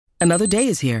Another day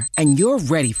is here, and you're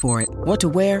ready for it. What to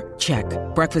wear? Check.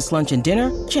 Breakfast, lunch, and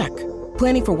dinner? Check.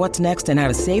 Planning for what's next and how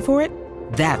to save for it?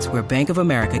 That's where Bank of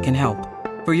America can help.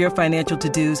 For your financial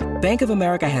to-dos, Bank of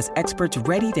America has experts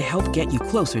ready to help get you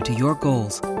closer to your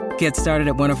goals. Get started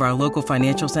at one of our local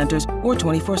financial centers or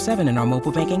 24/7 in our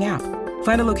mobile banking app.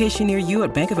 Find a location near you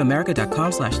at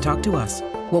bankofamerica.com/talktous.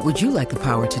 What would you like the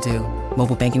power to do?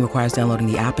 Mobile banking requires downloading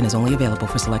the app and is only available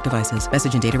for select devices.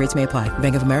 Message and data rates may apply.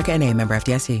 Bank of America N.A., member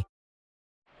FDIC.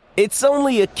 It's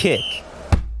only a kick,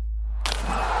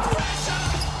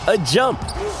 a jump,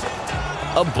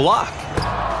 a block.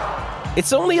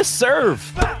 It's only a serve.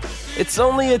 It's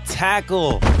only a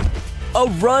tackle, a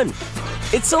run.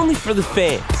 It's only for the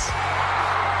fans.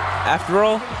 After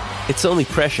all, it's only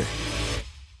pressure.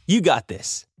 You got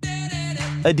this.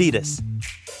 Adidas.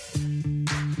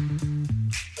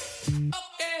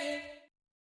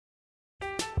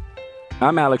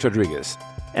 I'm Alex Rodriguez.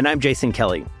 And I'm Jason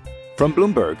Kelly. From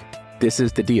Bloomberg, this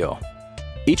is The Deal.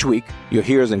 Each week, you'll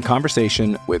hear us in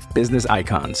conversation with business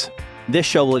icons. This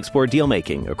show will explore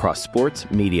deal-making across sports,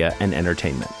 media, and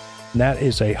entertainment. That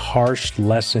is a harsh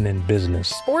lesson in business.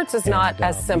 Sports is not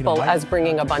as simple as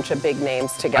bringing a bunch of big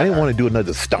names together. I didn't want to do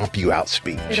another stomp you out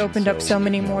speech. It opened up so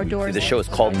many more doors. The show is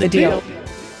called The Deal.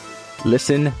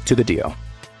 Listen to The Deal.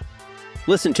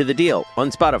 Listen to The Deal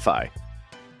on Spotify.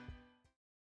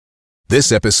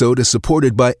 This episode is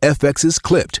supported by FX's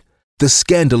Clipped, the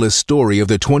scandalous story of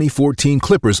the 2014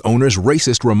 Clippers owner's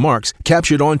racist remarks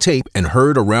captured on tape and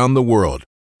heard around the world.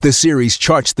 The series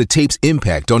charts the tape's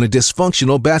impact on a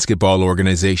dysfunctional basketball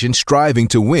organization striving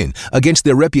to win against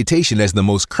their reputation as the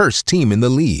most cursed team in the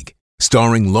league.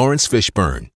 Starring Lawrence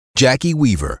Fishburne, Jackie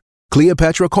Weaver,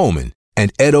 Cleopatra Coleman,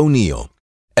 and Ed O'Neill.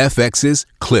 FX's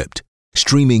Clipped,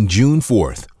 streaming June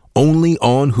 4th, only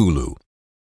on Hulu.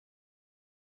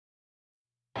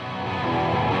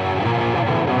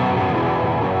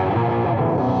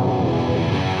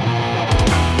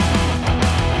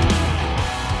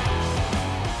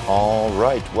 All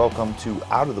right, welcome to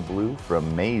Out of the Blue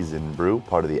from Maize and Brew,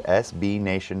 part of the SB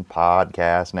Nation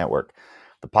Podcast Network.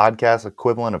 The podcast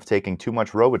equivalent of taking too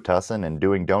much Robitussin and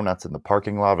doing donuts in the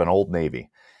parking lot of an Old Navy.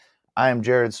 I am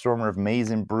Jared Stormer of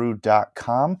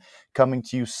MaizeandBrew.com, coming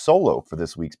to you solo for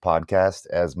this week's podcast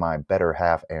as my better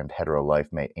half and hetero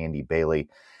life mate Andy Bailey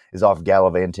is off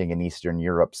gallivanting in Eastern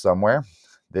Europe somewhere.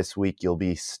 This week you'll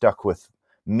be stuck with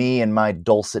me and my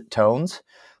dulcet tones.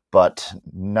 But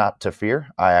not to fear,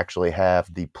 I actually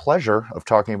have the pleasure of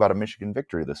talking about a Michigan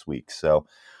victory this week. So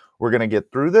we're going to get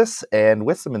through this, and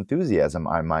with some enthusiasm,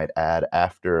 I might add,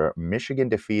 after Michigan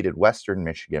defeated Western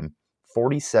Michigan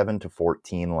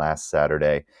 47-14 last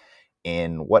Saturday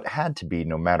in what had to be,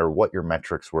 no matter what your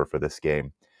metrics were for this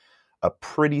game, a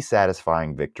pretty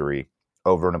satisfying victory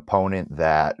over an opponent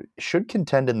that should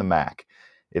contend in the MAC.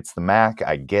 It's the MAC.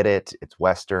 I get it. It's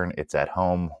Western. It's at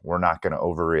home. We're not going to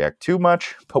overreact too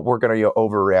much, but we're going to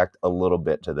overreact a little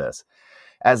bit to this.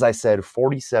 As I said,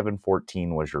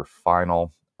 47-14 was your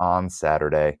final on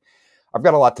Saturday. I've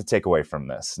got a lot to take away from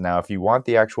this. Now, if you want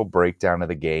the actual breakdown of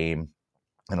the game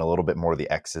and a little bit more of the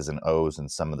X's and O's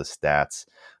and some of the stats,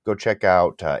 go check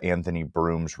out Anthony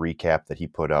Broom's recap that he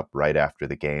put up right after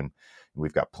the game.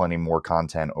 We've got plenty more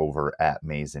content over at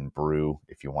Maize and Brew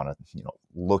if you want to,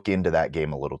 look into that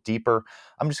game a little deeper.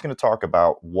 I'm just going to talk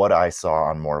about what I saw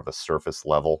on more of a surface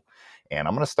level, and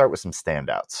I'm going to start with some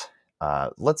standouts.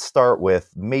 Let's start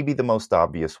with maybe the most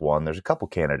obvious one. There's a couple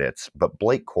candidates, but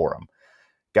Blake Corum.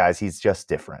 Guys, he's just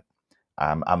different.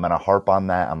 I'm going to harp on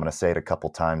that. I'm going to say it a couple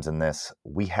times in this.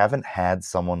 We haven't had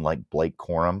someone like Blake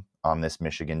Corum on this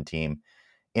Michigan team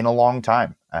in a long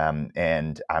time.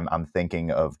 And I'm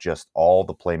thinking of just all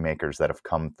the playmakers that have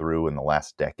come through in the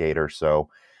last decade or so.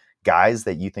 Guys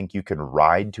that you think you can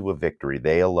ride to a victory.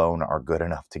 They alone are good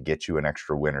enough to get you an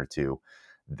extra win or two,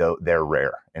 though they're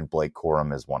rare. And Blake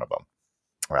Corum is one of them.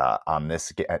 On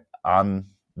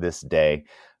this day,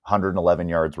 111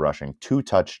 yards rushing, 2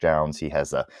 touchdowns. He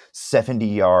has a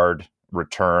 70-yard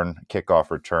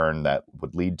kickoff return that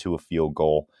would lead to a field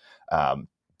goal.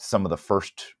 Some of the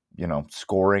first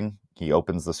scoring. He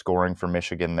opens the scoring for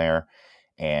Michigan there.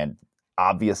 And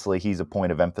obviously he's a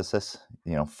point of emphasis.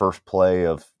 First play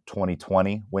of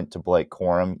 2020 went to Blake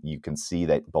Corum. You can see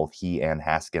that both he and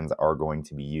Haskins are going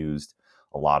to be used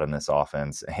a lot in this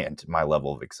offense. And my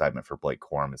level of excitement for Blake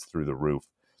Corum is through the roof.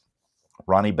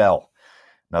 Ronnie Bell,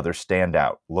 another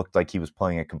standout. Looked like he was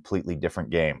playing a completely different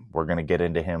game. We're going to get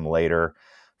into him later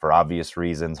for obvious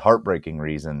reasons, heartbreaking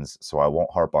reasons, so I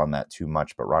won't harp on that too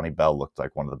much, but Ronnie Bell looked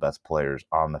like one of the best players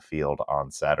on the field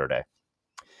on Saturday.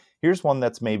 Here's one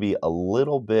that's maybe a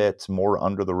little bit more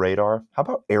under the radar. How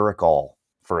about Eric All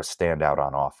for a standout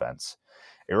on offense?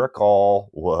 Erick All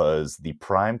was the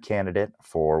prime candidate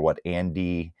for what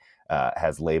Andy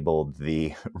has labeled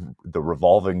the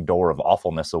Revolving Door of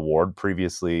Awfulness Award,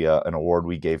 previously an award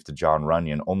we gave to Jon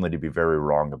Runyan, only to be very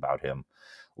wrong about him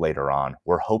later on.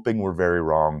 We're hoping we're very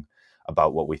wrong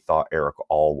about what we thought Erick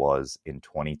All was in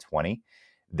 2020.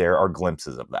 There are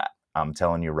glimpses of that. I'm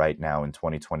telling you right now, in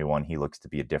 2021, he looks to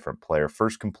be a different player.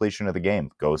 First completion of the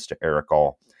game goes to Erick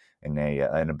All in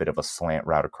a bit of a slant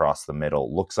route across the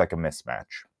middle. Looks like a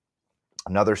mismatch.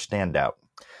 Another standout,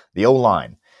 the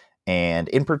O-line, and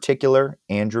in particular,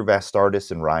 Andrew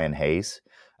Vastardis and Ryan Hayes.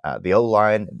 The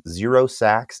O-line, 0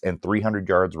 sacks and 300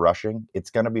 yards rushing. It's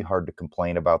going to be hard to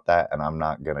complain about that, and I'm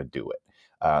not going to do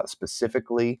it.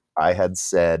 Specifically, I had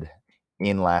said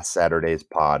in last Saturday's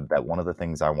pod that one of the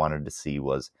things I wanted to see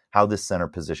was how this center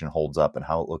position holds up and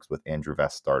how it looks with Andrew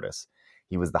Vastardis.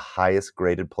 He was the highest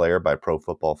graded player by Pro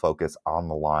Football Focus on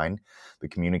the line. The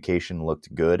communication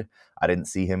looked good. I didn't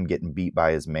see him getting beat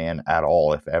by his man at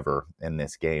all, if ever, in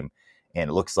this game. And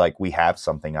it looks like we have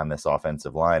something on this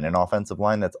offensive line, an offensive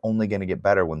line that's only going to get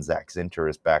better when Zach Zinter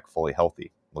is back fully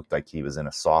healthy. Looked like he was in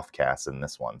a soft cast in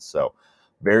this one. So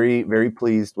very, very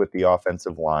pleased with the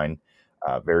offensive line.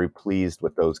 Very pleased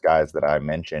with those guys that I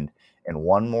mentioned. And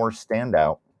one more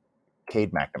standout,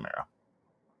 Cade McNamara.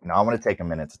 Now, I want to take a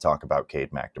minute to talk about Cade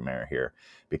McNamara here,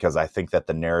 because I think that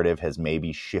the narrative has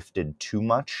maybe shifted too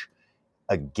much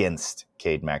against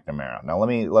Cade McNamara. Now,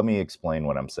 let me explain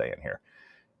what I'm saying here.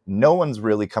 No one's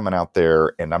really coming out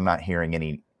there, and I'm not hearing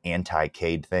any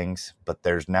anti-Cade things, but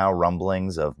there's now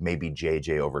rumblings of maybe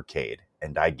JJ over Cade,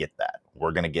 and I get that.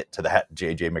 We're going to get to that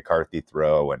JJ McCarthy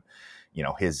throw and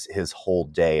his whole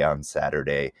day on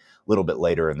Saturday a little bit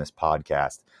later in this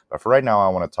podcast. But for right now, I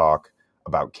want to talk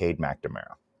about Cade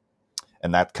McNamara.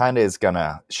 And that kind of is going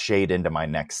to shade into my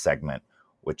next segment,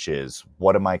 which is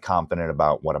what am I confident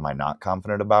about? What am I not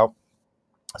confident about?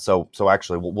 So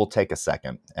actually, we'll take a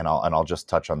second, and I'll just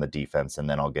touch on the defense, and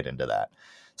then I'll get into that.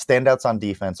 Standouts on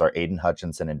defense are Aiden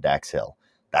Hutchinson and Dax Hill.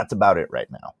 That's about it right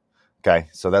now. Okay,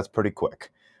 so that's pretty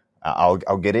quick. I'll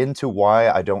get into why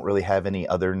I don't really have any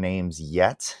other names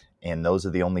yet, and those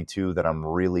are the only two that I'm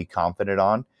really confident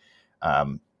on.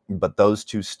 But those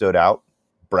two stood out.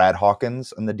 Brad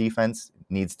Hawkins on the defense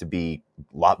needs to be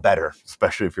a lot better,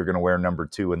 especially if you're going to wear number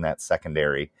 2 in that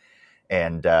secondary.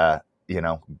 And,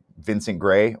 Vincent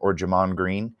Gray or Jamon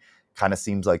Green kind of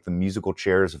seems like the musical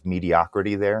chairs of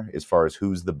mediocrity there as far as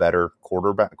who's the better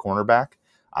cornerback.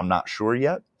 I'm not sure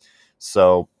yet.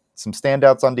 So some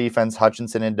standouts on defense,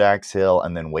 Hutchinson and Dax Hill,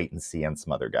 and then wait and see on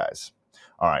some other guys.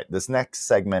 All right, this next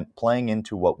segment, playing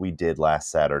into what we did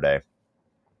last Saturday,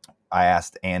 I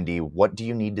asked Andy, what do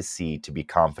you need to see to be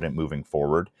confident moving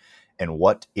forward? And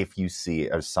what, if you see,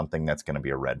 as something that's going to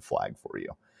be a red flag for you?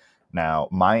 Now,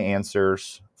 my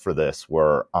answers for this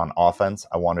were on offense,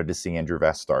 I wanted to see Andrew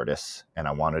Vastardis, and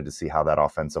I wanted to see how that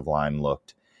offensive line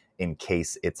looked in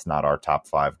case it's not our top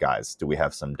 5 guys. Do we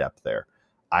have some depth there?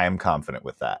 I am confident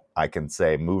with that. I can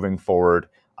say moving forward,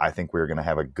 I think we're going to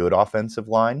have a good offensive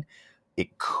line.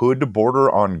 It could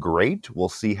border on great. We'll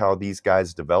see how these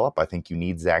guys develop. I think you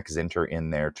need Zach Zinter in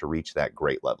there to reach that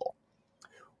great level.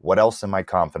 What else am I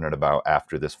confident about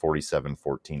after this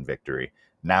 47-14 victory?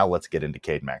 Now let's get into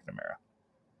Cade McNamara.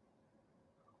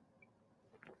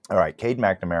 All right, Cade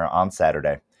McNamara on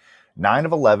Saturday. 9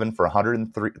 of 11 for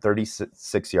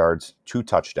 136 yards, 2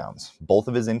 touchdowns. Both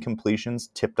of his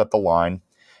incompletions tipped up the line.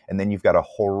 And then you've got a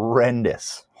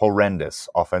horrendous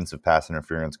offensive pass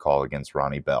interference call against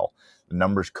Ronnie Bell. The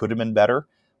numbers could have been better,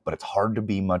 but it's hard to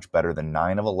be much better than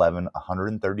 9 of 11,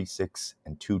 136,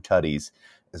 and 2 tutties,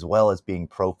 as well as being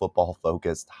Pro Football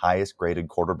Focused highest graded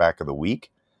quarterback of the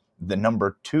week. The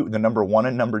number 1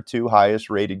 and number 2 highest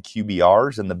rated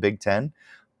QBRs in the Big Ten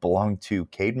belong to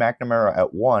Cade McNamara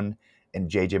at 1 and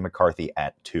JJ McCarthy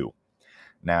at 2.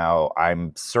 Now,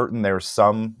 I'm certain there's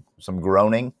some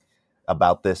groaning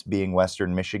about this being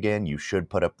Western Michigan. You should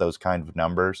put up those kind of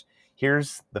numbers.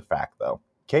 Here's the fact, though.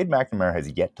 Cade McNamara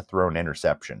has yet to throw an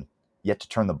interception, yet to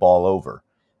turn the ball over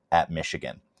at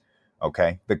Michigan.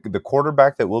 Okay? The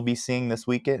quarterback that we'll be seeing this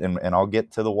weekend, and I'll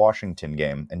get to the Washington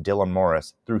game, and Dylan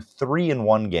Morris, threw 3 in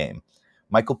one game.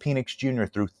 Michael Penix Jr.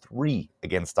 threw 3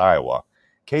 against Iowa.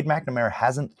 Cade McNamara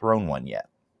hasn't thrown one yet.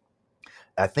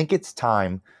 I think it's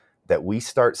time that we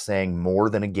start saying more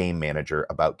than a game manager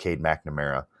about Cade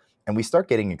McNamara, and we start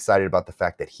getting excited about the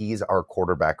fact that he's our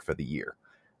quarterback for the year.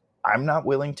 I'm not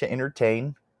willing to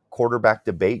entertain quarterback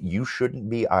debate. You shouldn't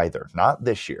be either. Not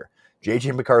this year.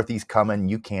 JJ McCarthy's coming.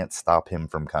 You can't stop him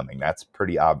from coming. That's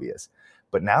pretty obvious.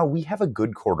 But now we have a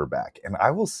good quarterback, and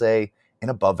I will say an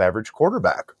above-average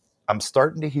quarterback. I'm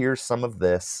starting to hear some of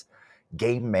this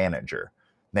game manager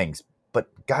things. But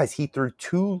guys, he threw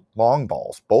 2 long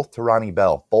balls, both to Ronnie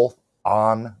Bell, both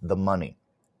on the money.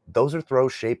 Those are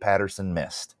throws Shea Patterson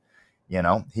missed. You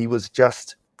know, he was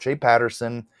just Shea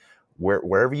Patterson,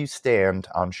 wherever you stand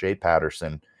on Shea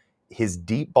Patterson, his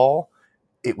deep ball,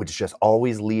 it was just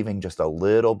always leaving just a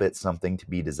little bit something to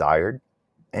be desired.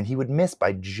 And he would miss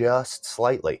by just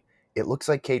slightly. It looks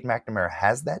like Cade McNamara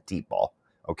has that deep ball.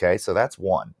 Okay, so that's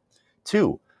 1.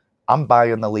 2, I'm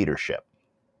buying the leadership.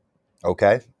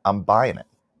 Okay, I'm buying it.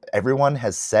 Everyone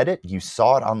has said it. You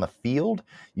saw it on the field.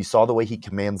 You saw the way he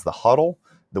commands the huddle,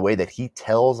 the way that he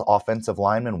tells offensive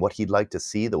linemen what he'd like to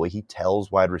see, the way he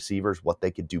tells wide receivers what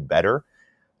they could do better.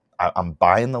 I'm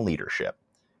buying the leadership.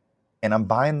 And I'm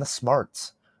buying the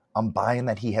smarts. I'm buying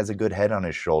that he has a good head on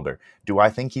his shoulder. Do I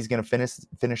think he's going to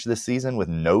finish this season with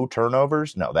no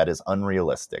turnovers? No, that is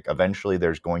unrealistic. Eventually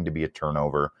there's going to be a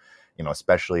turnover, you know,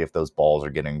 especially if those balls are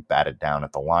getting batted down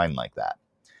at the line like that.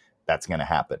 That's going to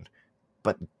happen.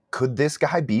 But could this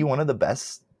guy be one of the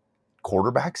best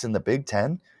quarterbacks in the Big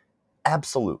Ten?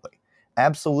 Absolutely.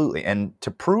 Absolutely. And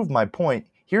to prove my point,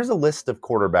 here's a list of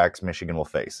quarterbacks Michigan will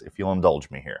face, if you'll indulge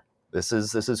me here. This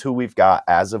is who we've got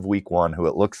as of week 1, who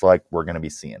it looks like we're going to be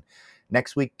seeing.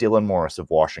 Next week, Dylan Morris of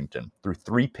Washington threw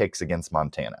 3 picks against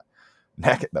Montana.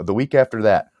 The week after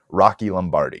that, Rocky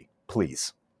Lombardi.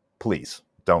 Please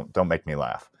don't make me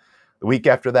laugh. The week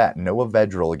after that, Noah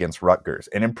Vedral against Rutgers.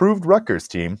 An improved Rutgers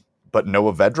team, but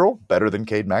Noah Vedral better than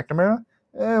Cade McNamara?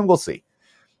 We'll see.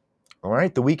 All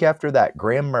right, the week after that,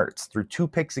 Graham Mertz threw 2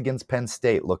 picks against Penn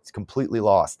State, looked completely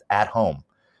lost at home.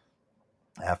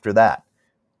 After that,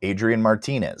 Adrian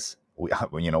Martinez.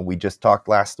 We just talked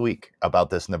last week about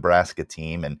this Nebraska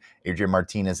team, and Adrian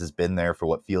Martinez has been there for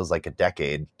what feels like a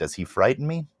decade. Does he frighten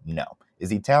me? No. Is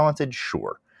he talented?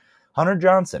 Sure. Hunter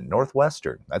Johnson,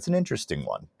 Northwestern. That's an interesting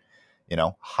one. You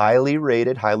know, highly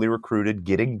rated, highly recruited,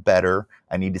 getting better.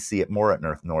 I need to see it more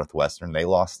at Northwestern. They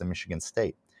lost to Michigan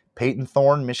State. Peyton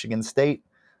Thorne, Michigan State.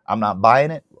 I'm not buying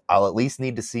it. I'll at least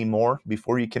need to see more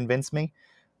before you convince me.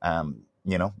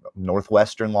 You know,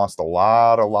 Northwestern lost a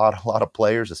lot of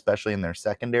players, especially in their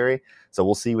secondary. So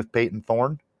we'll see with Peyton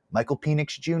Thorne. Michael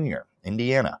Penix Jr.,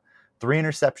 Indiana. 3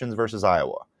 interceptions versus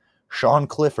Iowa. Sean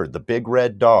Clifford, the big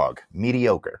red dog,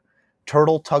 mediocre.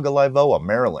 Turtle Tagovailoa,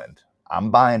 Maryland. I'm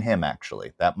buying him,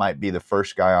 actually. That might be the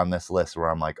first guy on this list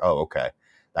where I'm like, oh, okay,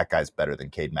 that guy's better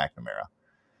than Cade McNamara.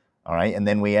 All right, and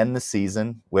then we end the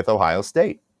season with Ohio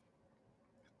State.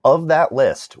 Of that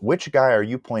list, which guy are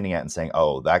you pointing at and saying,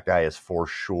 oh, that guy is for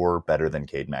sure better than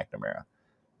Cade McNamara?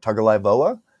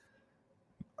 Tagovailoa?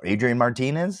 Adrian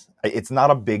Martinez? It's not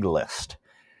a big list.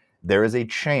 There is a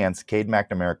chance Cade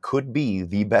McNamara could be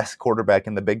the best quarterback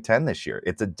in the Big Ten this year.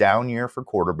 It's a down year for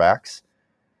quarterbacks,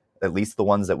 at least the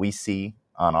ones that we see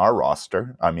on our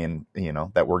roster. I mean, you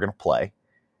know, that we're going to play.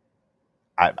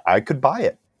 I could buy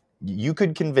it. You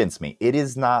could convince me. It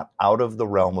is not out of the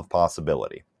realm of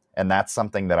possibility. And that's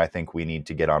something that I think we need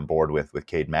to get on board with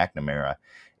Cade McNamara,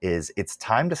 is it's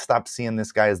time to stop seeing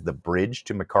this guy as the bridge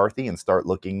to McCarthy and start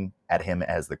looking at him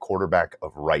as the quarterback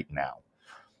of right now.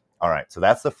 All right, so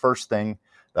that's the first thing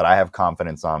that I have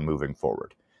confidence on moving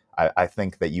forward. I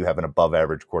think that you have an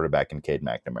above-average quarterback in Cade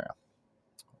McNamara.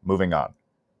 Moving on.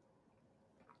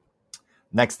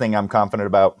 Next thing I'm confident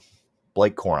about,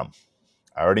 Blake Corum.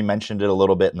 I already mentioned it a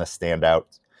little bit in the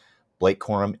standouts. Blake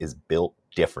Corum is built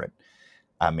different.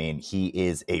 I mean, he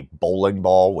is a bowling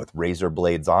ball with razor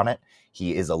blades on it.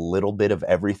 He is a little bit of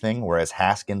everything, whereas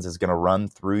Haskins is going to run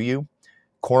through you.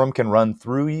 Corum can run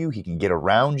through you. He can get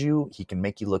around you. He can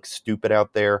make you look stupid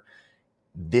out there.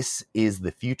 This is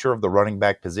the future of the running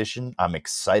back position. I'm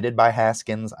excited by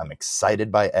Haskins. I'm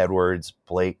excited by Edwards.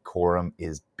 Blake Corum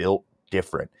is built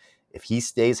different. If he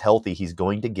stays healthy, he's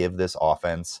going to give this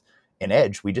offense an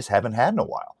edge we just haven't had in a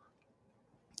while.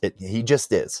 He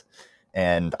just is.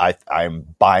 And I'm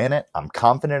buying it. I'm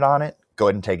confident on it. Go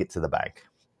ahead and take it to the bank.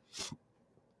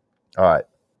 All right.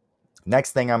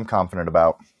 Next thing I'm confident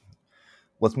about,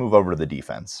 let's move over to the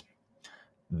defense.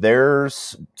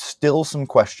 There's still some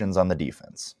questions on the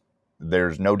defense.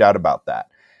 There's no doubt about that.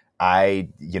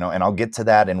 And I'll get to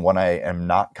that in what I am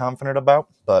not confident about,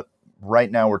 but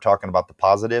right now we're talking about the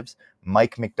positives.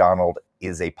 Mike McDonald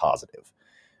is a positive.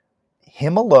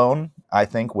 Him alone, I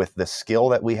think, with the skill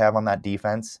that we have on that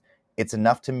defense, it's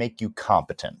enough to make you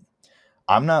competent.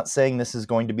 I'm not saying this is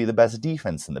going to be the best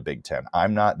defense in the Big Ten.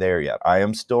 I'm not there yet. I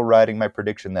am still riding my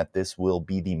prediction that this will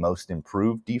be the most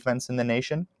improved defense in the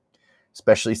nation,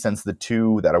 especially since the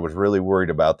two that I was really worried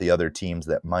about, the other teams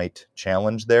that might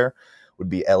challenge there, would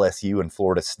be LSU and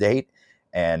Florida State.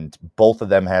 And both of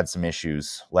them had some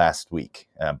issues last week,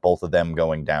 both of them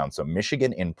going down. So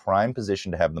Michigan in prime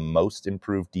position to have the most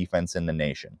improved defense in the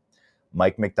nation.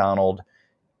 Mike Macdonald,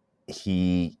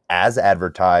 he, as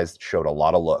advertised, showed a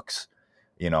lot of looks.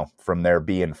 From there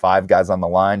being 5 guys on the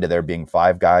line to there being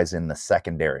 5 guys in the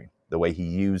secondary. The way he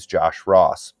used Josh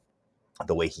Ross,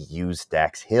 the way he used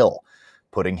Dax Hill,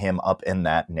 putting him up in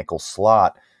that nickel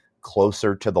slot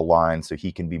closer to the line so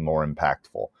he can be more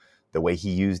impactful. The way he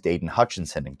used Aiden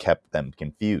Hutchinson and kept them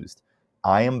confused.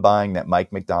 I am buying that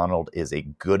Mike Macdonald is a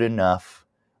good enough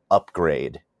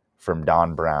upgrade from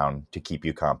Don Brown to keep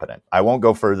you competent. I won't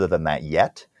go further than that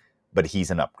yet, but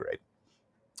he's an upgrade.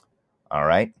 All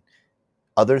right.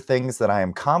 Other things that I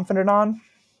am confident on,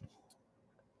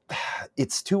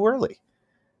 it's too early.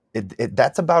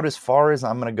 That's about as far as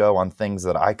I'm going to go on things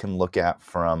that I can look at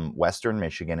from Western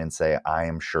Michigan and say, I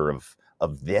am sure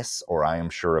of this or I am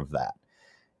sure of that.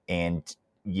 And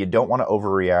you don't want to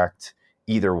overreact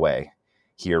either way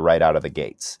here right out of the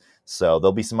gates. So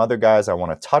there'll be some other guys I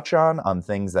want to touch on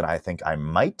things that I think I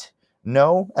might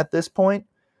know at this point.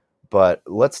 But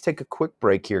let's take a quick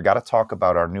break here. Got to talk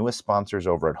about our newest sponsors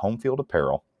over at Home Field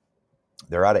Apparel.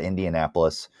 They're out of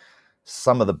Indianapolis.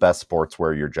 Some of the best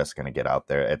sportswear you're just going to get out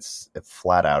there. It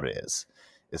flat out is.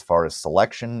 As far as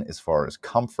selection, as far as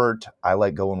comfort, I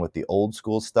like going with the old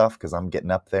school stuff because I'm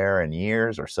getting up there in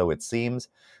years, or so it seems.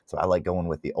 So I like going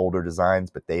with the older designs,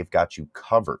 but they've got you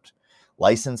covered.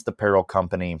 Licensed apparel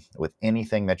company with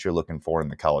anything that you're looking for in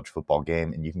the college football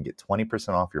game, and you can get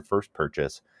 20% off your first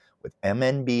purchase with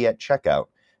MNB at checkout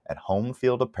at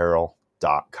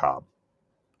homefieldapparel.com.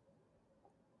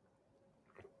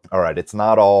 All right, it's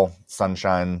not all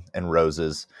sunshine and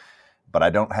roses, but I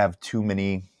don't have too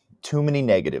many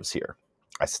negatives here.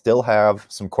 I still have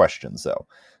some questions, though.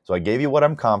 So I gave you what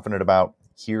I'm confident about.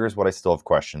 Here's what I still have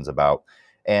questions about.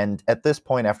 And at this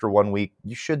point, after 1 week,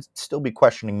 you should still be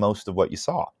questioning most of what you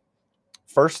saw.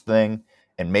 First thing,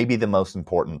 and maybe the most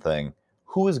important thing,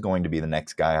 who is going to be the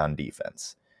next guy on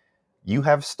defense? You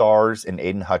have stars in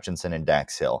Aiden Hutchinson and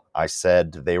Dax Hill. I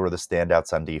said they were the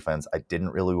standouts on defense. I didn't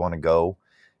really want to go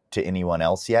to anyone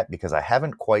else yet because I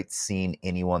haven't quite seen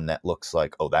anyone that looks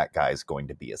like, oh, that guy's going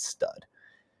to be a stud.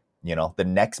 The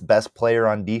next best player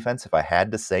on defense, if I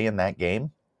had to say in that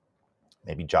game,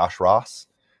 maybe Josh Ross,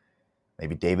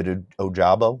 maybe David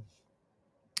Ojabo.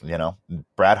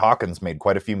 Brad Hawkins made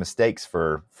quite a few mistakes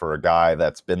for a guy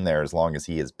that's been there as long as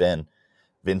he has been.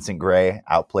 Vincent Gray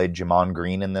outplayed Jamon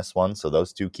Green in this one, so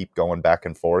those two keep going back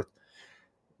and forth.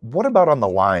 What about on the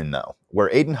line, though, where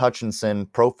Aiden Hutchinson,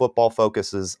 Pro Football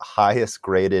Focus's highest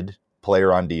graded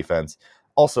player on defense?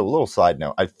 Also, a little side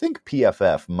note, I think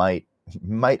PFF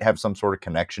might have some sort of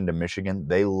connection to Michigan.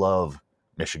 They love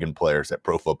Michigan players at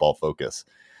Pro Football Focus.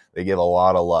 They give a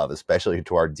lot of love, especially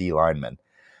to our D linemen.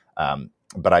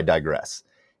 But I digress.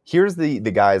 Here's the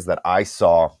guys that I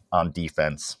saw on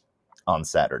defense on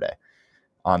Saturday.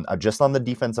 Just on the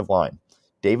defensive line: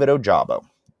 David Ojabo,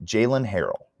 Jalen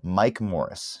Harrell, Mike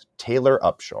Morris, Taylor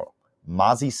Upshaw,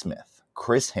 Mozzie Smith,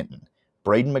 Chris Hinton,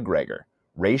 Braden McGregor,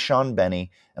 Rayshawn Benny,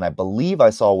 and I believe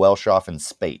I saw Welshoff and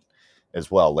Spate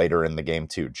as well later in the game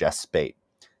too, Jess Spate.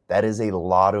 That is a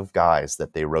lot of guys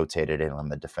that they rotated in on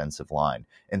the defensive line.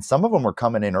 And some of them were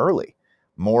coming in early.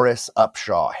 Morris,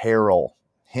 Upshaw, Harrell,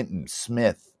 Hinton,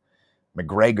 Smith,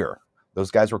 McGregor. Those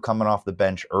guys were coming off the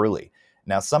bench early.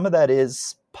 Now, some of that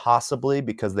is possibly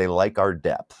because they like our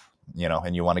depth,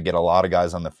 and you want to get a lot of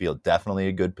guys on the field. Definitely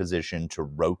a good position to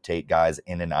rotate guys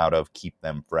in and out of, keep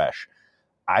them fresh.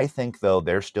 I think, though,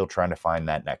 they're still trying to find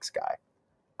that next guy.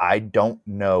 I don't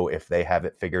know if they have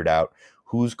it figured out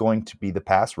who's going to be the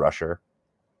pass rusher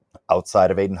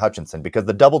outside of Aiden Hutchinson, because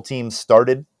the double team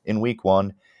started in week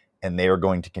 1, and they are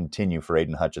going to continue for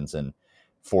Aiden Hutchinson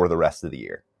for the rest of the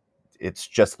year. It's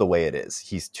just the way it is.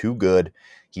 He's too good.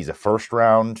 He's a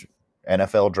first-round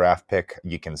NFL draft pick.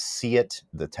 You can see it.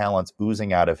 The talent's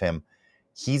oozing out of him.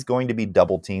 He's going to be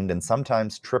double-teamed and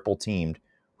sometimes triple-teamed.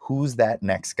 Who's that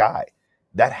next guy?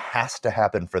 That has to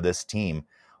happen for this team,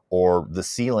 or the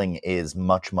ceiling is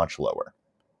much, much lower.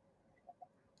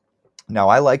 Now,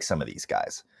 I like some of these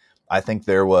guys. I think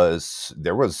there was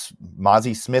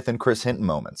Mozzie Smith and Chris Hinton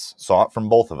moments. Saw it from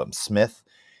both of them. Smith,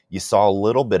 you saw a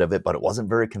little bit of it, but it wasn't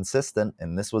very consistent,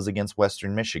 and this was against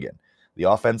Western Michigan. The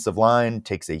offensive line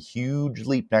takes a huge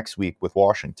leap next week with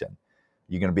Washington.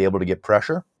 You're going to be able to get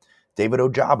pressure. David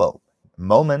Ojabo,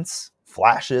 moments,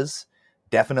 flashes,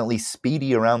 definitely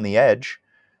speedy around the edge.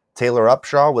 Taylor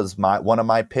Upshaw was one of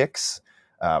my picks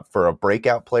for a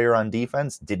breakout player on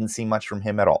defense. Didn't see much from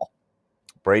him at all.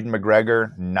 Braden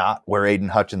McGregor, not where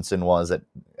Aiden Hutchinson was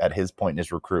at his point in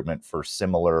his recruitment for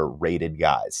similar rated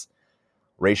guys.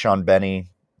 Rayshawn Benny,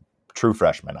 true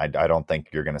freshman. I don't think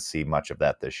you're going to see much of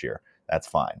that this year. That's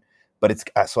fine. But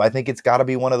so I think it's got to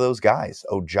be one of those guys.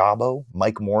 Ojabo,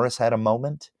 Mike Morris had a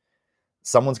moment.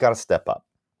 Someone's got to step up.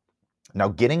 Now,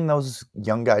 getting those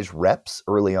young guys reps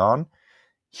early on,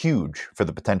 huge for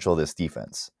the potential of this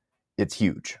defense. It's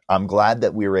huge. I'm glad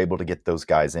that we were able to get those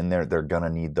guys in there. They're going to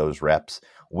need those reps.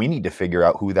 We need to figure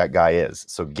out who that guy is.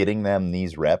 So getting them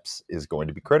these reps is going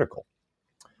to be critical.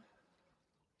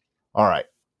 All right.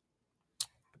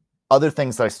 Other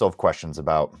things that I still have questions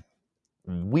about.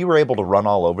 We were able to run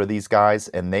all over these guys,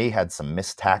 and they had some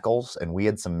missed tackles, and we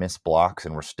had some missed blocks,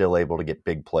 and we're still able to get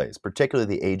big plays,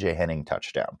 particularly the A.J. Henning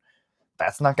touchdown.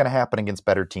 That's not going to happen against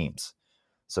better teams.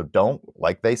 So don't,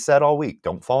 like they said all week,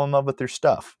 don't fall in love with their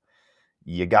stuff.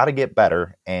 You got to get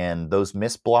better, and those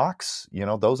missed blocks,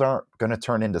 those aren't going to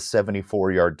turn into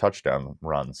 74-yard touchdown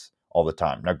runs all the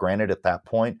time. Now, granted, at that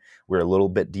point, we're a little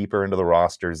bit deeper into the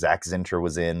roster. Zach Zinter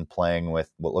was in playing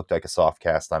with what looked like a soft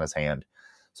cast on his hand.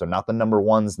 So not the number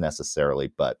ones necessarily,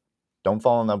 but don't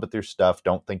fall in love with your stuff.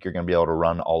 Don't think you're going to be able to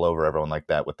run all over everyone like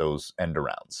that with those end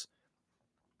arounds.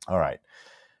 All right.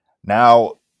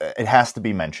 Now, it has to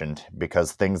be mentioned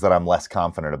because things that I'm less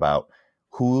confident about.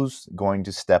 Who's going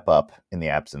to step up in the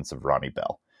absence of Ronnie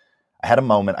Bell? I had a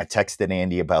moment. I texted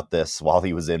Andy about this while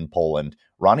he was in Poland.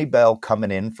 Ronnie Bell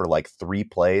coming in for like 3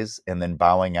 plays and then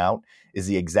bowing out is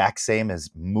the exact same as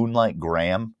Moonlight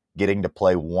Graham getting to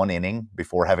play 1 inning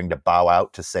before having to bow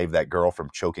out to save that girl from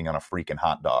choking on a freaking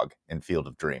hot dog in Field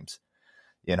of Dreams.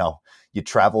 You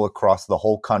travel across the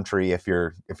whole country if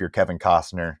you're Kevin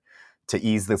Costner to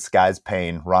ease this guy's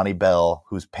pain. Ronnie Bell,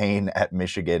 whose pain at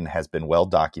Michigan has been well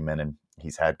documented.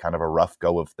 He's had kind of a rough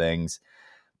go of things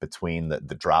between the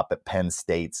drop at Penn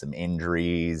State, some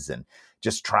injuries, and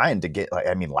just trying to get,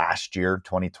 last year,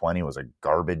 2020 was a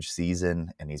garbage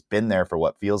season, and he's been there for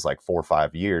what feels like 4 or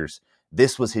 5 years.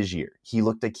 This was his year. He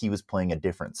looked like he was playing a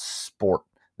different sport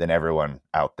than everyone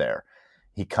out there.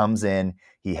 He comes in,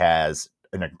 he has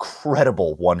an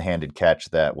incredible one-handed catch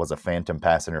that was a phantom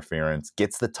pass interference,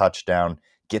 gets the touchdown,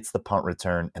 gets the punt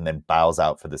return, and then bows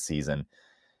out for the season.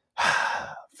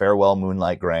 Farewell,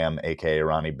 Moonlight Graham, a.k.a.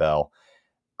 Ronnie Bell.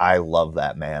 I love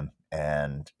that man,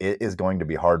 and it is going to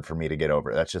be hard for me to get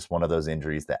over. That's just one of those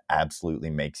injuries that absolutely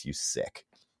makes you sick.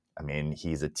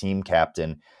 He's a team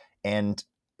captain, and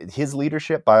his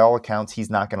leadership, by all accounts, he's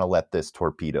not going to let this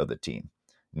torpedo the team.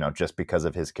 Just because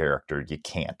of his character, you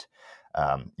can't.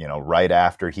 Right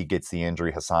after he gets the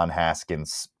injury, Hassan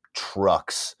Haskins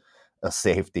trucks a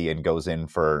safety and goes in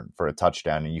for a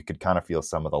touchdown, and you could kind of feel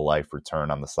some of the life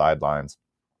return on the sidelines.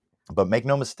 But make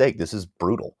no mistake, this is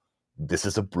brutal. This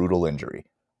is a brutal injury.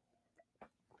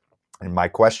 And my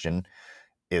question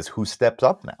is, who steps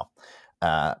up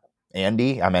now?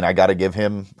 Andy, I got to give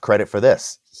him credit for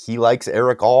this. He likes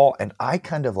Erick All, and I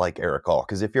kind of like Erick All,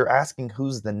 because if you're asking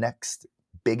who's the next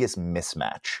biggest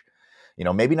mismatch,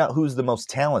 maybe not who's the most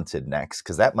talented next,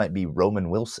 because that might be Roman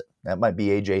Wilson. That might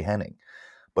be A.J. Henning.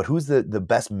 But who's the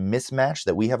best mismatch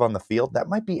that we have on the field? That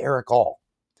might be Erick All.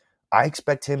 I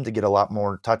expect him to get a lot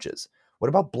more touches. What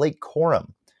about Blake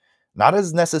Corum? Not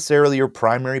as necessarily your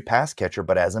primary pass catcher,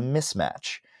 but as a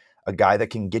mismatch. A guy that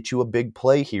can get you a big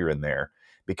play here and there,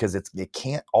 because it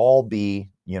can't all be,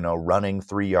 running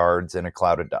 3 yards in a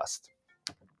cloud of dust.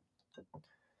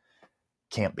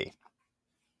 Can't be.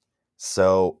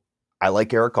 So I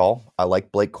like Erick All. I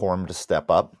like Blake Corum to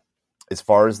step up. As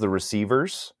far as the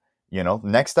receivers,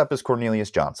 next up is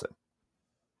Cornelius Johnson.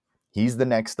 He's the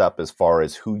next up as far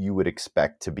as who you would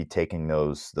expect to be taking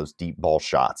those deep ball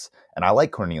shots. And I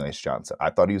like Cornelius Johnson. I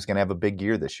thought he was going to have a big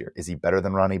year this year. Is he better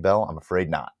than Ronnie Bell? I'm afraid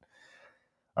not.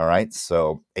 All right,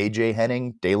 so A.J.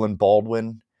 Henning, Dalen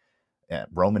Baldwin,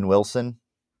 Roman Wilson,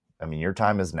 your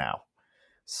time is now.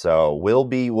 So we'll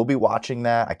be watching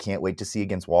that. I can't wait to see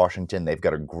against Washington. They've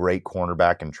got a great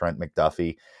cornerback in Trent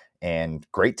McDuffie, and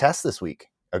great test this week.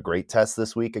 A great test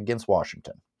this week against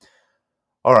Washington.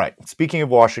 All right, speaking of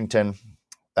Washington,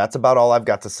 that's about all I've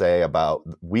got to say about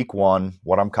week 1,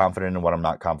 what I'm confident in, what I'm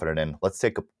not confident in. Let's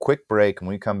take a quick break. When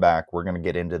we come back, we're going to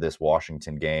get into this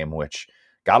Washington game, which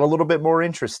got a little bit more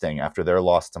interesting after their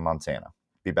loss to Montana.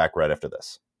 Be back right after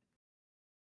this.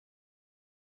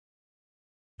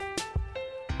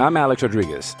 I'm Alex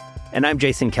Rodriguez. And I'm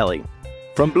Jason Kelly.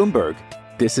 From Bloomberg,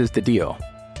 this is The Deal.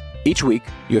 Each week,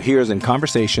 you'll hear us in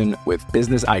conversation with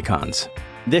business icons.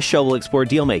 This show will explore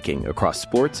deal-making across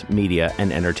sports, media,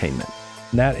 and entertainment.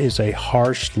 That is a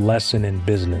harsh lesson in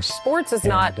business. Sports is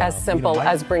not as simple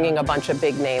as bringing a bunch of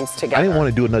big names together. I didn't want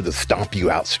to do another stomp you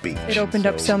out speech. It opened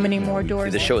up so many more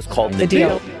doors. The show is called The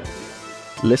Deal.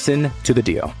 Listen to The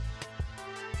Deal.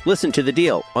 Listen to The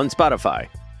Deal on Spotify.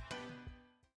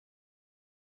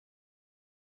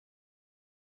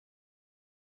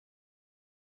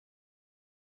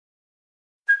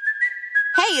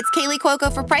 Kaylee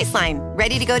Cuoco for Priceline.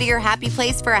 Ready to go to your happy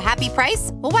place for a happy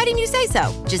price? Well, why didn't you say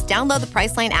so? Just download the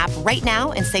Priceline app right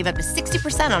now and save up to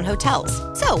 60% on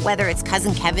hotels. So whether it's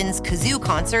Cousin Kevin's Kazoo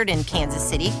Concert in Kansas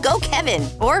City, go Kevin,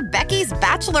 or Becky's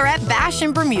Bachelorette Bash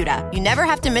in Bermuda, you never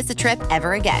have to miss a trip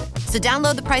ever again. So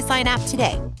download the Priceline app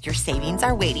today. Your savings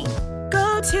are waiting.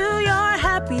 Go to your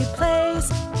happy place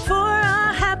for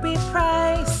a happy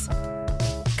price.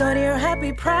 Go to your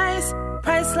happy price,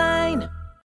 Priceline.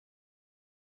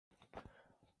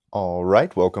 All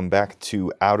right, welcome back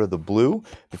to Out of the Blue.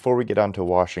 Before we get on to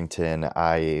Washington,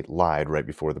 I lied right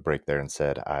before the break there and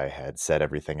said I had said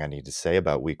everything I need to say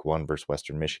about Week 1 versus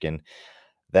Western Michigan.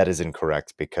 That is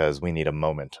incorrect because we need a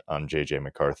moment on J.J.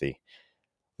 McCarthy.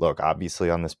 Look, obviously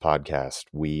on this podcast,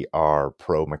 we are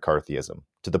pro-McCarthyism,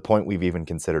 to the point we've even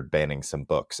considered banning some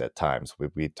books at times.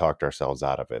 We talked ourselves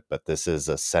out of it, but this is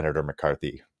a Senator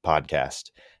McCarthy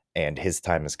podcast, and his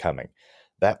time is coming.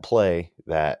 That play,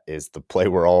 that is the play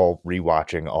we're all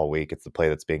rewatching all week. It's the play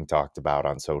that's being talked about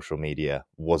on social media,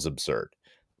 was absurd.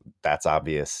 That's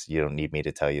obvious. You don't need me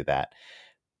to tell you that.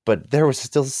 But there was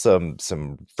still some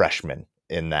freshmen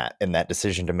in that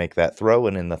decision to make that throw,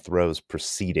 and in the throws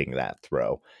preceding that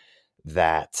throw,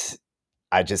 that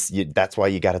that's why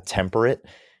you got to temper it.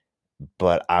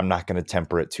 But I'm not going to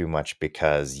temper it too much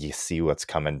because you see what's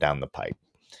coming down the pipe.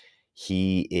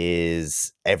 He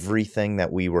is everything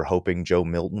that we were hoping Joe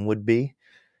Milton would be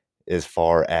as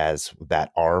far as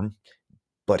that arm,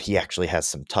 but he actually has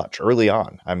some touch early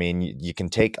on. I mean, you can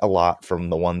take a lot from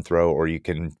the one throw, or you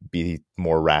can be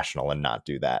more rational and not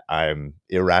do that. I'm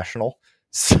irrational,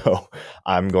 so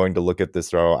I'm going to look at this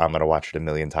throw. I'm going to watch it a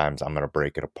million times. I'm going to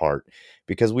break it apart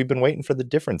because we've been waiting for the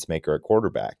difference maker at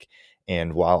quarterback.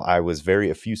 And while I was very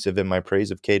effusive in my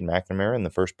praise of Cade McNamara in the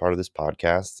first part of this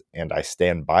podcast, and I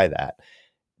stand by that,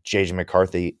 J.J.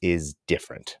 McCarthy is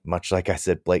different. Much like I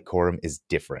said, Blake Corum is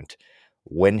different.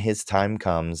 When his time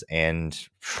comes, and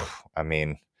I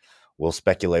mean, we'll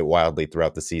speculate wildly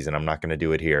throughout the season. I'm not going to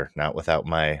do it here, not without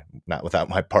my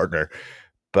partner.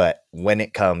 But when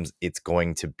it comes, it's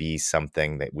going to be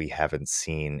something that we haven't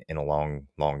seen in a long,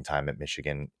 long time at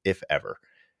Michigan, if ever.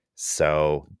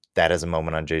 So that is a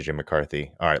moment on J.J.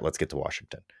 McCarthy. All right, let's get to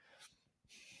Washington.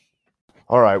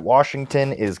 All right,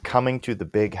 Washington is coming to the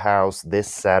Big House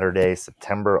this Saturday,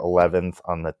 September 11th,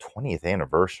 on the 20th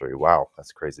anniversary. Wow,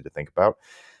 that's crazy to think about.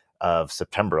 Of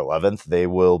September 11th, they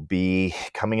will be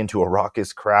coming into a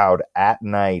raucous crowd at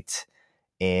night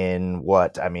in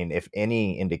if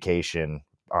any indication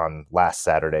on last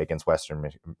Saturday against Western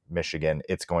Michigan,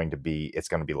 it's going to be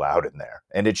loud in there,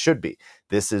 and it should be.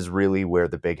 This is really where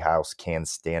the Big House can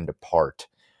stand apart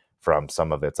from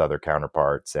some of its other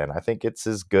counterparts, and I think it's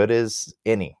as good as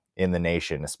any in the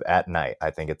nation at night. I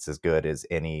think it's as good as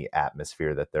any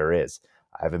atmosphere that there is.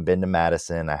 I haven't been to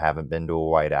Madison, I haven't been to a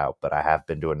whiteout, but I have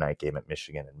been to a night game at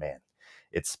Michigan, and man,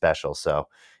 it's special. So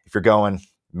if you're going,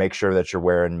 make sure that you're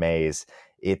wearing maize.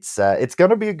 It's going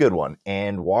to be a good one.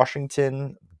 And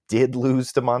Washington did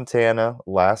lose to Montana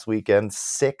last weekend.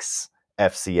 6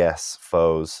 FCS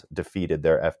foes defeated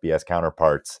their FBS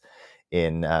counterparts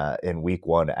in Week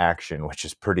 1 action, which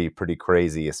is pretty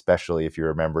crazy, especially if you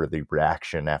remember the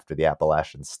reaction after the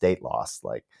Appalachian State loss.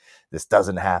 Like, this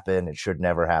doesn't happen. It should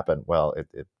never happen. Well,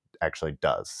 it actually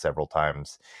does several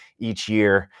times each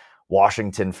year.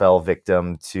 Washington fell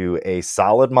victim to a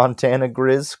solid Montana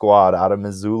Grizz squad out of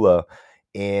Missoula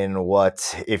in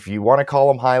what, if you want to call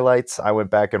them highlights, I went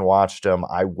back and watched them.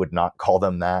 I would not call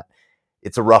them that.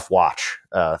 It's a rough watch.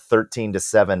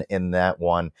 13-7 in that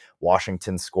one.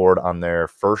 Washington scored on their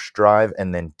first drive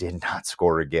and then did not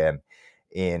score again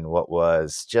in what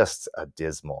was just a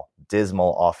dismal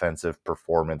offensive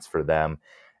performance for them.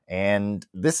 And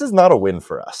this is not a win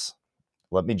for us.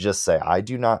 Let me just say, I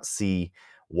do not see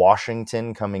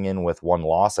Washington coming in with one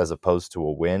loss as opposed to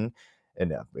a win.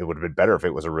 And it would have been better if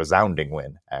it was a resounding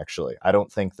win, actually. I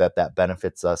don't think that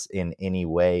benefits us in any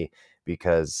way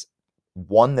because,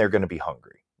 one, they're going to be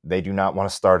hungry. They do not want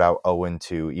to start out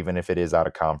 0-2, even if it is out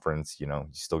of conference. You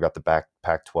still got the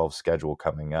Pac-12 schedule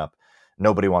coming up.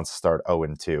 Nobody wants to start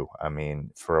 0-2. I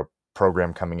mean, for a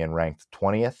program coming in ranked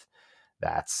 20th,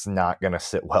 that's not going to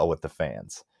sit well with the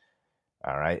fans.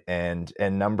 All right. And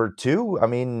number 2, I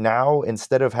mean, now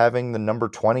instead of having the number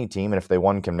 20 team, and if they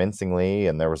won convincingly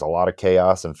and there was a lot of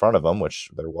chaos in front of them, which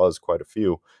there was quite a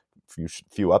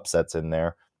few upsets in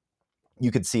there, you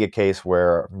could see a case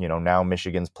where, now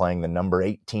Michigan's playing the number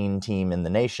 18 team in the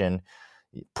nation,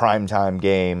 primetime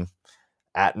game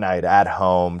at night, at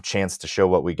home, chance to show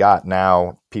what we got.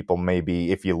 Now people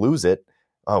maybe, if you lose it,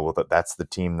 oh, well, that's the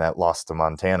team that lost to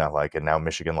Montana, and now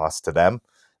Michigan lost to them.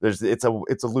 It's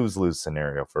a lose-lose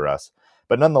scenario for us.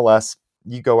 But nonetheless,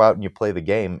 you go out and you play the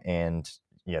game, and,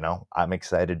 I'm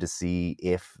excited to see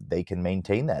if they can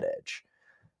maintain that edge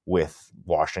with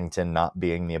Washington not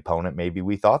being the opponent maybe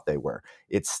we thought they were.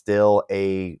 It's still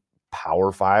a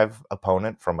Power 5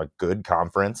 opponent from a good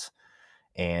conference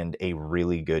and a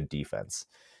really good defense.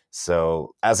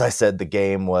 So, as I said, the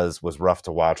game was rough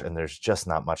to watch, and there's just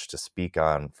not much to speak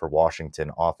on for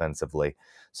Washington offensively.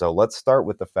 So let's start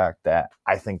with the fact that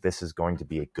I think this is going to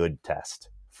be a good test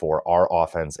for our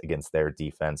offense against their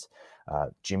defense.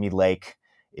 Jimmy Lake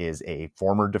is a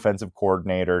former defensive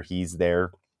coordinator. He's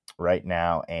there right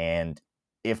now, and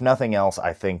if nothing else,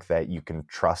 I think that you can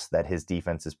trust that his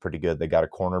defense is pretty good. They got a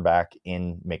cornerback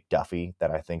in McDuffie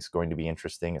that I think is going to be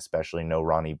interesting, especially no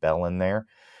Ronnie Bell in there.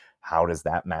 How does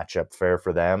that matchup fare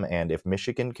for them? And if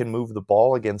Michigan can move the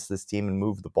ball against this team and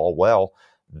move the ball well,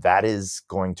 that is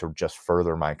going to just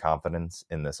further my confidence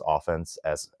in this offense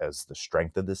as the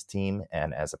strength of this team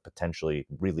and as a potentially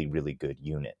really, really good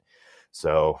unit.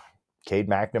 So Cade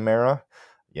McNamara,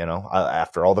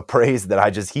 after all the praise that I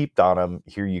just heaped on him,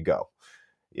 here you go.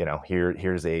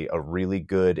 Here's a really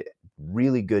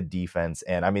good defense.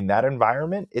 And I mean, that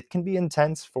environment, it can be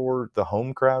intense for the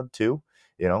home crowd too.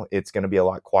 It's going to be a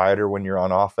lot quieter when you're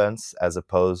on offense as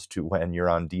opposed to when you're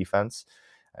on defense.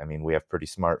 I mean, we have pretty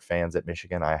smart fans at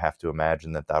Michigan. I have to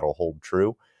imagine that that'll hold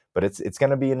true. But it's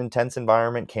going to be an intense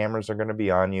environment. Cameras are going to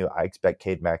be on you. I expect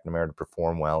Cade McNamara to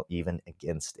perform well, even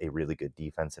against a really good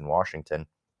defense in Washington.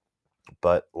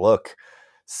 But look,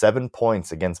 7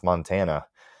 points against Montana.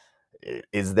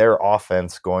 Is their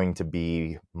offense going to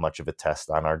be much of a test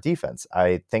on our defense?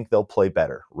 I think they'll play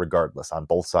better regardless on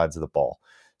both sides of the ball.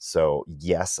 So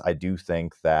yes, I do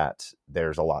think that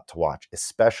there's a lot to watch,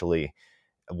 especially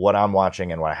what I'm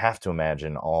watching and what I have to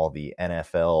imagine all the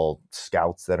NFL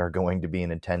scouts that are going to be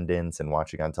in attendance and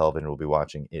watching on television will be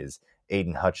watching is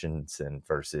Aiden Hutchinson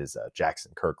versus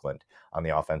Jackson Kirkland on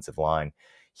the offensive line.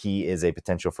 He is a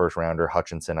potential first rounder.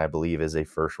 Hutchinson, I believe, is a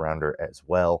first rounder as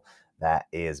well. That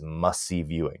is must-see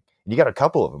viewing. You got a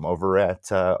couple of them over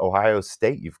at Ohio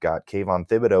State. You've got Kayvon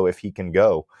Thibodeau, if he can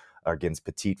go, against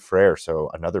Petit Frere.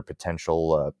 So another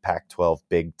potential Pac-12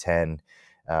 Big Ten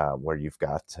where you've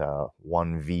got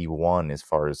 1v1 as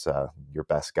far as your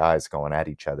best guys going at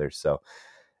each other. So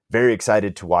very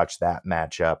excited to watch that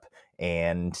matchup.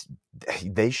 And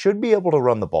they should be able to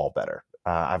run the ball better.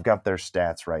 I've got their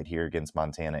stats right here against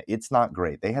Montana. It's not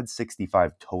great. They had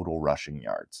 65 total rushing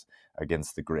yards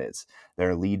against the Grizz.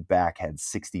 Their lead back had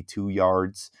 62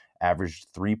 yards, averaged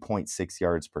 3.6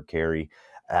 yards per carry.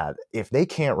 If they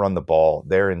can't run the ball,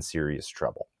 they're in serious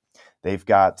trouble. They've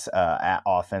got at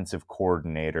offensive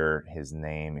coordinator, his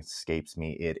name escapes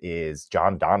me. It is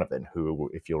John Donovan,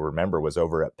 who, if you'll remember, was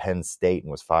over at Penn State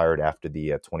and was fired after the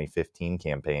 2015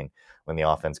 campaign when the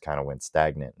offense kind of went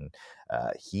stagnant. And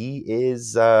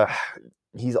he's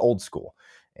old school.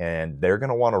 And they're going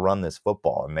to want to run this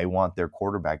football, and they want their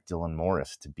quarterback, Dylan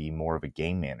Morris, to be more of a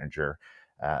game manager.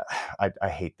 I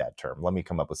hate that term. Let me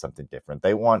come up with something different.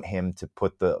 They want him to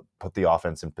put the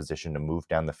offense in position to move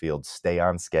down the field, stay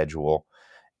on schedule,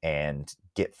 and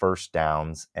get first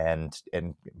downs and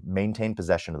maintain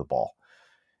possession of the ball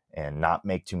and not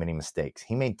make too many mistakes.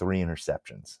 He made 3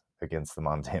 interceptions against the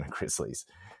Montana Grizzlies.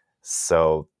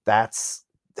 So that's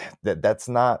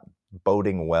not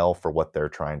boding well for what they're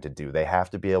trying to do. They have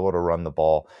to be able to run the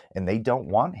ball, and they don't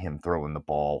want him throwing the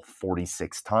ball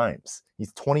 46 times.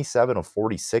 He's 27 of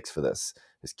 46 for this.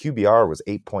 His QBR was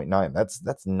 8.9.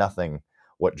 That's nothing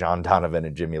what John Donovan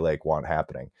and Jimmy Lake want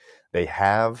happening. They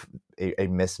have a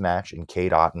mismatch in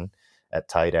Cade Otton at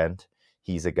tight end.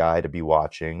 He's a guy to be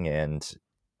watching, and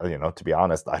to be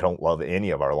honest, I don't love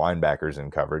any of our linebackers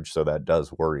in coverage, so that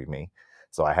does worry me.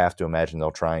 So I have to imagine they'll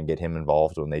try and get him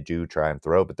involved when they do try and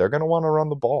throw, but they're going to want to run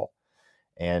the ball.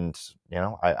 And,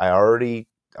 I already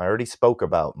spoke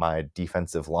about my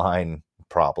defensive line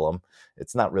problem.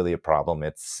 It's not really a problem.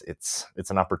 It's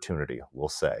an opportunity, we'll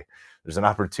say. There's an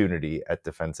opportunity at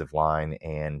defensive line,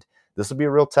 and this will be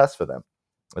a real test for them.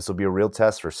 This will be a real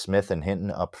test for Smith and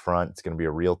Hinton up front. It's going to be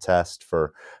a real test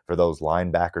for those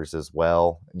linebackers as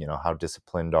well. How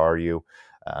disciplined are you?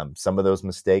 Some of those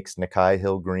mistakes Nakai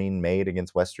Hill-Green made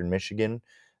against Western Michigan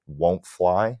won't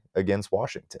fly against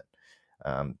Washington.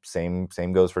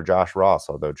 Same goes for Josh Ross,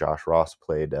 although Josh Ross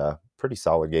played a pretty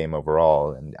solid game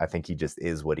overall, and I think he just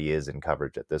is what he is in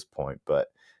coverage at this point, but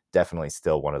definitely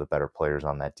still one of the better players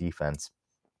on that defense.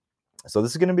 So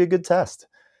this is going to be a good test,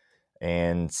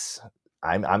 and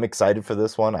I'm excited for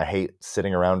this one. I hate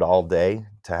sitting around all day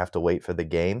to have to wait for the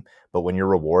game, but when your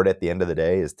reward at the end of the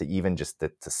day is to even just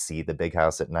to see the big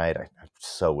house at night, I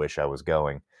so wish I was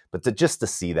going. But to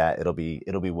see that, it'll be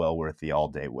well worth the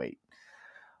all-day wait.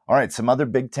 All right, some other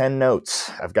Big Ten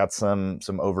notes. I've got some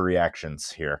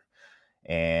overreactions here.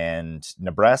 And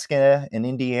Nebraska and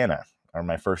Indiana are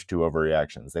my first two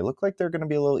overreactions. They look like they're going to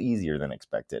be a little easier than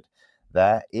expected.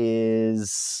 That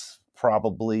is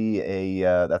probably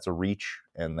that's a reach,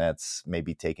 and that's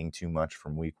maybe taking too much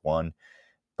from week one.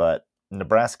 But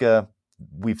Nebraska,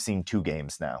 we've seen 2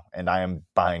 games now, and I am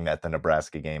buying that the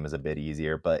Nebraska game is a bit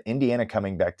easier. But Indiana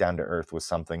coming back down to earth was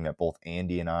something that both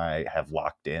Andy and I have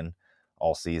locked in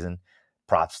all season.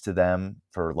 Props to them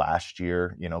for last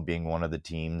year, being one of the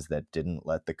teams that didn't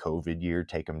let the COVID year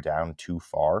take them down too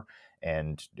far.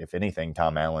 And if anything,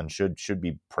 Tom Allen should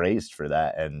be praised for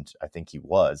that, and I think he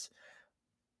was.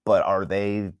 But are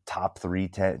they top 3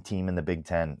 team in the Big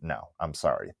Ten? No, I'm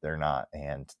sorry, they're not.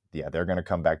 And yeah, they're going to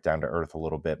come back down to earth a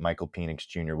little bit. Michael Penix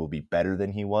Jr. will be better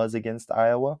than he was against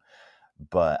Iowa,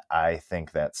 but I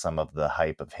think that some of the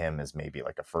hype of him as maybe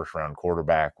like a first-round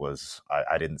quarterback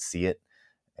I didn't see it.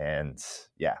 And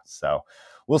yeah, so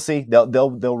we'll see.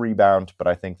 They'll rebound, but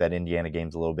I think that Indiana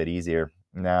game's a little bit easier.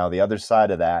 Now, the other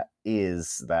side of that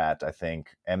is that I think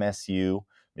MSU,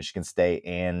 Michigan State,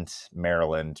 and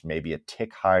Maryland may be a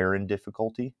tick higher in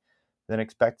difficulty than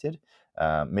expected.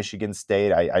 Michigan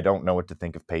State, I don't know what to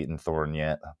think of Peyton Thorne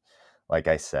yet. Like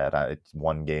I said, it's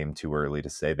one game too early to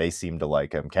say. They seem to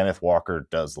like him. Kenneth Walker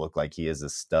does look like he is a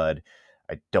stud.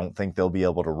 I don't think they'll be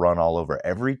able to run all over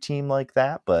every team like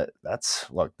that, but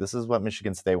this is what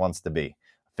Michigan State wants to be.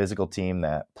 A physical team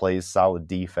that plays solid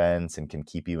defense and can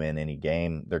keep you in any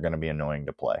game. They're going to be annoying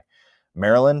to play.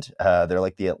 Maryland, they're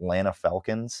like the Atlanta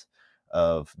Falcons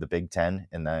of the Big Ten,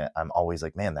 and I'm always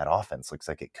like, man, that offense looks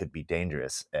like it could be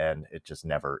dangerous, and it just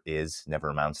never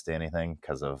amounts to anything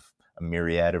because of a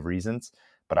myriad of reasons.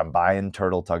 But I'm buying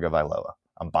Turtle Tagovailoa.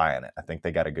 I'm buying it. I think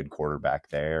they got a good quarterback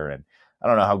there, and I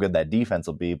don't know how good that defense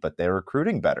will be, but they're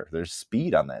recruiting better. There's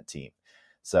speed on that team.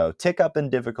 So tick up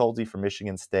in difficulty for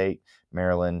Michigan State,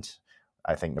 Maryland.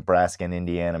 I think Nebraska and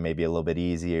Indiana may be a little bit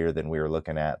easier than we were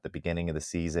looking at the beginning of the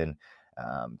season.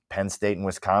 Penn State and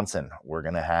Wisconsin, we're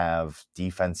going to have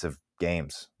defensive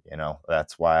games.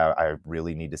 That's why I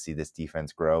really need to see this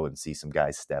defense grow and see some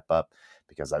guys step up,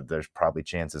 because there's probably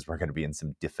chances we're going to be in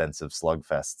some defensive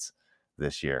slugfests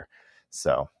this year.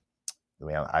 So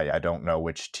I don't know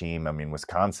which team. I mean,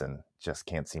 Wisconsin just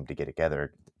can't seem to get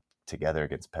together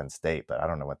against Penn State, but I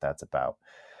don't know what that's about.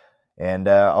 And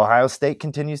Ohio State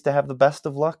continues to have the best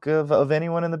of luck of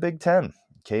anyone in the Big Ten.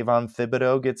 Kayvon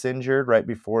Thibodeau gets injured right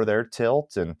before their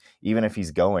tilt, and even if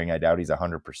he's going, I doubt he's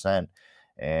 100%.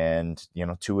 And,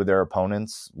 2 of their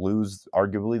opponents lose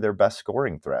arguably their best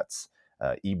scoring threats.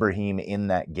 Ibrahim in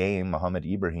that game, Muhammad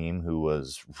Ibrahim, who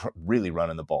was really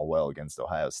running the ball well against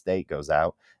Ohio State, goes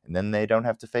out, and then they don't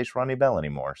have to face Ronnie Bell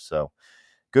anymore. So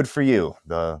good for you.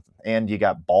 And you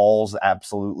got balls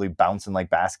absolutely bouncing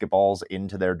like basketballs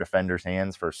into their defenders'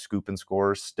 hands for scoop and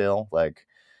scores still. Like,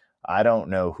 I don't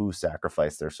know who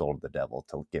sacrificed their soul to the devil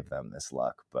to give them this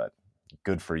luck, but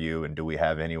good for you. And do we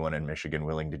have anyone in Michigan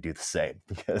willing to do the same?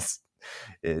 Because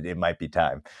it might be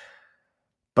time.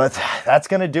 But that's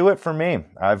going to do it for me.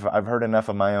 I've heard enough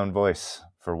of my own voice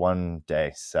for one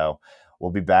day. So we'll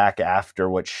be back after,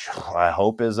 which I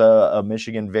hope is a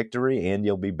Michigan victory. And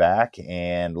you'll be back,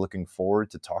 and looking forward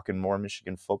to talking more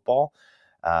Michigan football.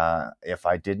 If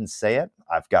I didn't say it,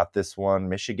 I've got this one,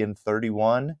 Michigan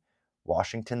 31,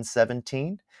 Washington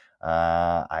 17.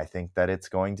 I think that it's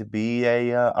going to be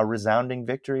a resounding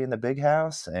victory in the Big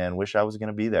House, and wish I was going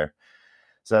to be there.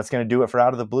 So that's going to do it for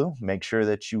Out of the Blue. Make sure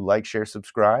that you like, share,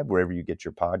 subscribe wherever you get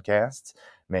your podcasts.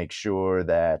 Make sure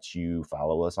that you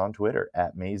follow us on Twitter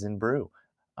at Maize and Brew.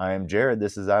 I am Jared.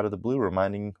 This is Out of the Blue,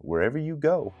 reminding wherever you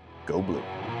go, go blue.